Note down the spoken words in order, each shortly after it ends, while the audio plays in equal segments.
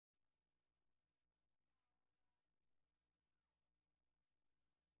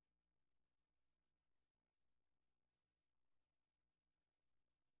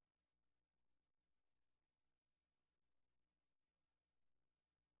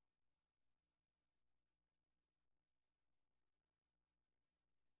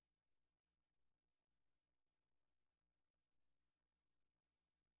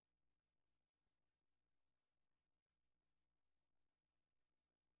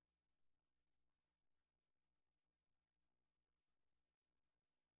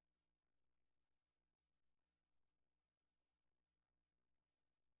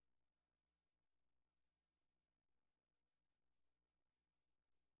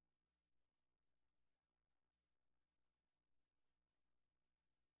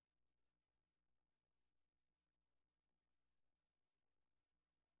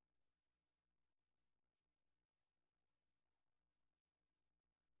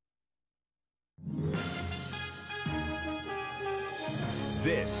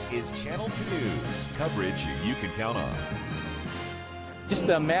This is Channel 2 News, coverage you can count on. Just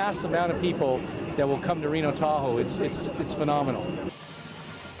the mass amount of people that will come to Reno Tahoe, it's phenomenal.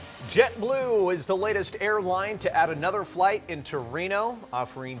 JetBlue is the latest airline to add another flight into Reno,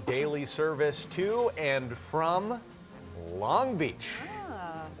 offering daily service to and from Long Beach.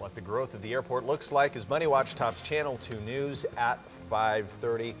 What the growth of the airport looks like is Money Watch tops Channel 2 News at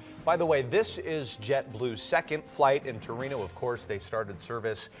 5:30. By the way, this is JetBlue's second flight into Reno. Of course, they started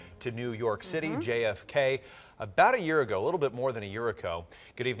service to New York City, JFK, about a year ago, a little bit more than a year ago.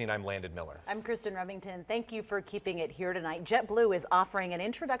 Good evening, I'm Landon Miller. I'm Kristen Remington. Thank you for keeping it here tonight. JetBlue is offering an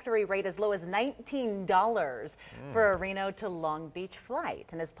introductory rate as low as $19 for a Reno to Long Beach flight.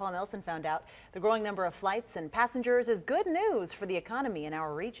 And as Paul Nelson found out, the growing number of flights and passengers is good news for the economy in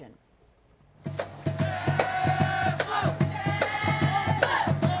our region.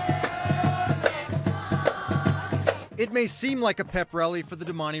 It may seem like a pep rally for the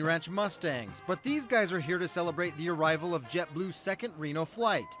Damani Ranch Mustangs, but these guys are here to celebrate the arrival of JetBlue's second Reno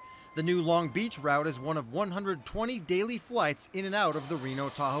flight. The new Long Beach route is one of 120 daily flights in and out of the Reno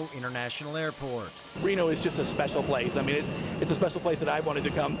Tahoe International Airport. Reno is just a special place. I mean, it's a special place that I wanted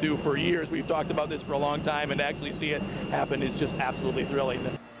to come to for years. We've talked about this for a long time, and to actually see it happen is just absolutely thrilling.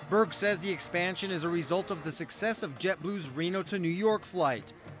 Berg says the expansion is a result of the success of JetBlue's Reno to New York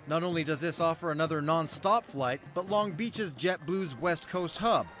flight. Not only does this offer another non-stop flight, but Long Beach is JetBlue's West Coast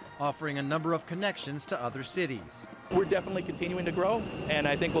hub, offering a number of connections to other cities. We're definitely continuing to grow, and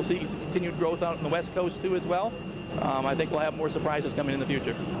I think we'll see continued growth out in the West Coast too as well. I think we'll have more surprises coming in the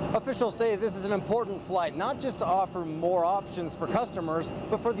future. Officials say this is an important flight, not just to offer more options for customers,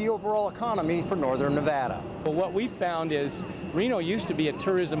 but for the overall economy for Northern Nevada. But what we found is Reno used to be a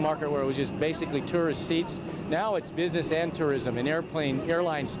tourism market where it was just basically tourist seats. Now it's business and tourism, and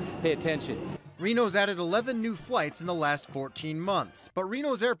airlines pay attention. Reno's added 11 new flights in the last 14 months, but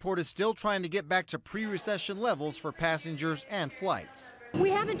Reno's airport is still trying to get back to pre-recession levels for passengers and flights. We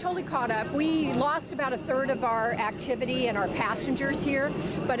haven't totally caught up. We lost about a third of our activity and our passengers here,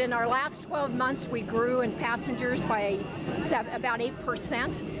 but in our last 12 months we grew in passengers by about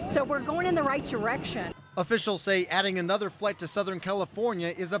 8%, so we're going in the right direction. Officials say adding another flight to Southern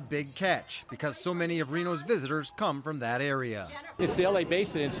California is a big catch because so many of Reno's visitors come from that area. It's the LA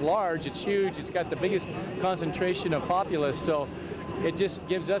Basin. It's large, it's huge, it's got the biggest concentration of populace, so it just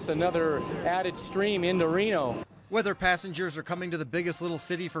gives us another added stream into Reno. Whether passengers are coming to the biggest little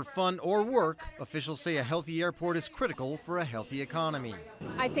city for fun or work, officials say a healthy airport is critical for a healthy economy.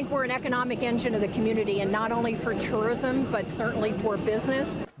 I think we're an economic engine of the community, and not only for tourism, but certainly for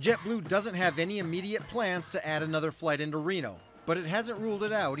business. JetBlue doesn't have any immediate plans to add another flight into Reno, but it hasn't ruled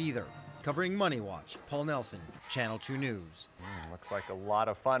it out either. Covering Money Watch, Paul Nelson, Channel 2 News. Looks like a lot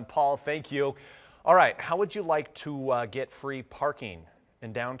of fun. Paul, thank you. All right, how would you like to get free parking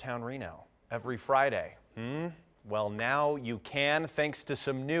in downtown Reno every Friday? Well, now you can, thanks to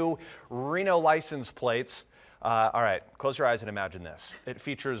some new Reno license plates. All right, close your eyes and imagine this. It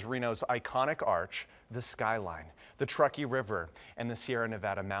features Reno's iconic arch, the skyline, the Truckee River, and the Sierra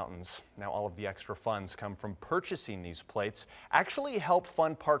Nevada mountains. Now, all of the extra funds come from purchasing these plates, actually help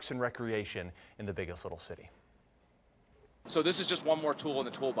fund parks and recreation in the biggest little city. So this is just one more tool in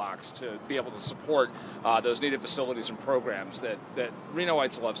the toolbox to be able to support those needed facilities and programs that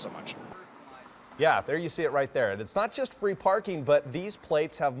Renoites love so much. Yeah, there you see it right there. And it's not just free parking, but these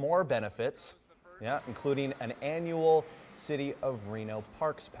plates have more benefits, including an annual City of Reno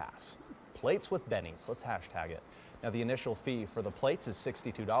Parks Pass. Plates with Bennies, let's hashtag it. Now, the initial fee for the plates is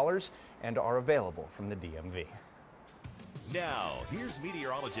 $62 and are available from the DMV. Now, here's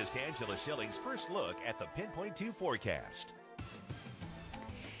meteorologist Angela Schilling's first look at the Pinpoint 2 forecast.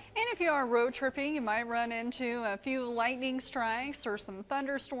 And if you are road tripping, you might run into a few lightning strikes or some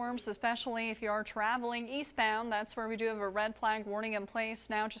thunderstorms, especially if you are traveling eastbound. That's where we do have a red flag warning in place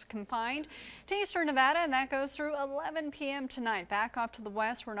now, just confined to eastern Nevada, and that goes through 11 p.m. tonight. Back off to the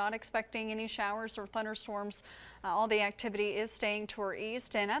west, we're not expecting any showers or thunderstorms. All the activity is staying to our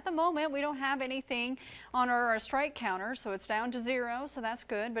east, and at the moment we don't have anything on our strike counter, so it's down to 0, so that's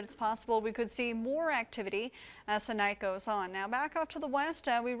good, but it's possible we could see more activity as the night goes on. Now back off to the west,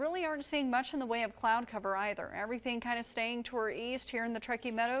 we really aren't seeing much in the way of cloud cover either. Everything kind of staying to our east here in the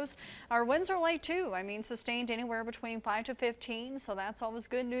Truckee Meadows. Our winds are light too. I mean, sustained anywhere between 5 to 15, so that's always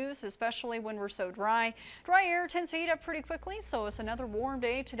good news, especially when we're so dry. Dry air tends to heat up pretty quickly, so it's another warm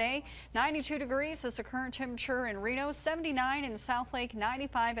day today. 92 degrees is the current temperature in Reno, 79 in South Lake,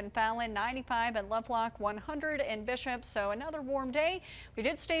 95 in Fallon, 95 in Lovelock, 100 in Bishop. So another warm day. We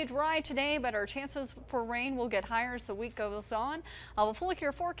did stay dry today, but our chances for rain will get higher as the week goes on. I'll have a full look at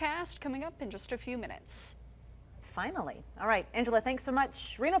your forecast coming up in just a few minutes. finally. All right, Angela, thanks so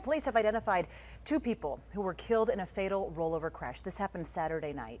much. Reno police have identified 2 people who were killed in a fatal rollover crash. This happened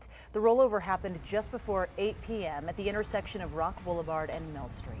Saturday night. The rollover happened just before 8 p.m. at the intersection of Rock Boulevard and Mill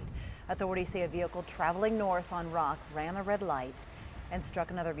Street. Authorities say a vehicle traveling north on Rock ran a red light and struck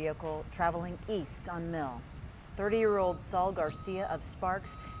another vehicle traveling east on Mill. 30-year-old Saul Garcia of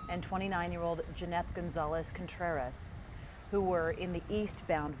Sparks and 29-year-old Jeanette Gonzalez Contreras, who were in the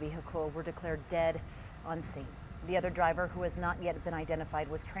eastbound vehicle, were declared dead on scene. The other driver, who has not yet been identified,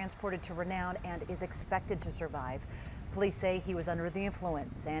 was transported to Renown and is expected to survive. Police say he was under the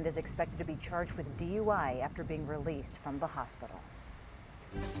influence and is expected to be charged with DUI after being released from the hospital.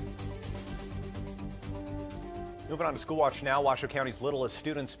 Moving on to School Watch now, Washoe County's littlest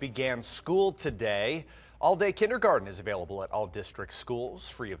students began school today. All-day kindergarten is available at all district schools,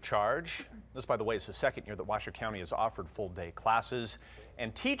 free of charge. This, by the way, is the second year that Washoe County has offered full-day classes,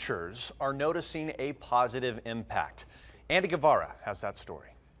 and teachers are noticing a positive impact. Andy Guevara has that story.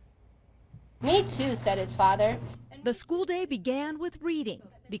 Me too, said his father. The school day began with reading,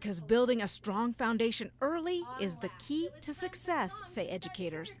 because building a strong foundation early is the key to success, say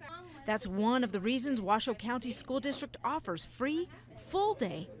educators. That's one of the reasons Washoe County School District offers free,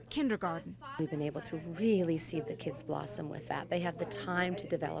 full-day kindergarten. We've been able to really see the kids blossom with that. They have the time to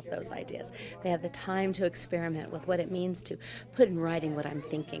develop those ideas. They have the time to experiment with what it means to put in writing what I'm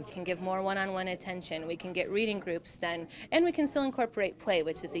thinking. We can give more one-on-one attention. We can get reading groups done, and we can still incorporate play,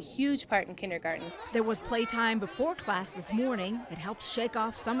 which is a huge part in kindergarten. There was playtime before class this morning. It helps shake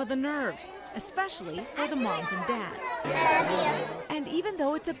off some of the nerves, especially for the moms and dads. And even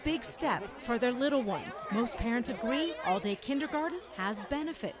though it's a big step for their little ones, most parents agree all-day kindergarten has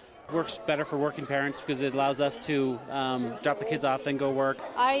benefits. Works better for working parents because it allows us to drop the kids off, then go work.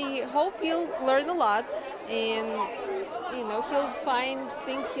 I hope he'll learn a lot, and he'll find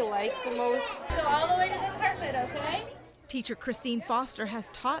things he likes the most. Go all the way to the carpet, okay? Teacher Christine Foster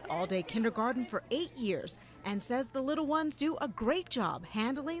has taught all-day kindergarten for 8 years and says the little ones do a great job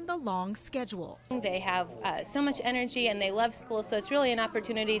handling the long schedule. They have so much energy and they love school, so it's really an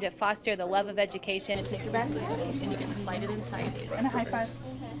opportunity to foster the love of education. Take your back and you can slide it inside. And a high five.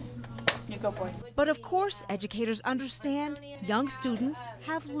 You go, boy. But of course, educators understand young students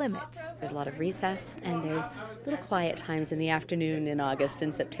have limits. There's a lot of recess, and there's little quiet times in the afternoon in August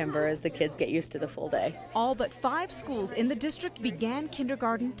and September as the kids get used to the full day. All but 5 schools in the district began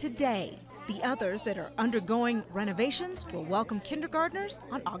kindergarten today. The others that are undergoing renovations will welcome kindergartners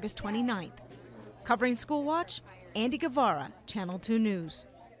on August 29th. Covering School Watch, Andy Guevara, Channel 2 News.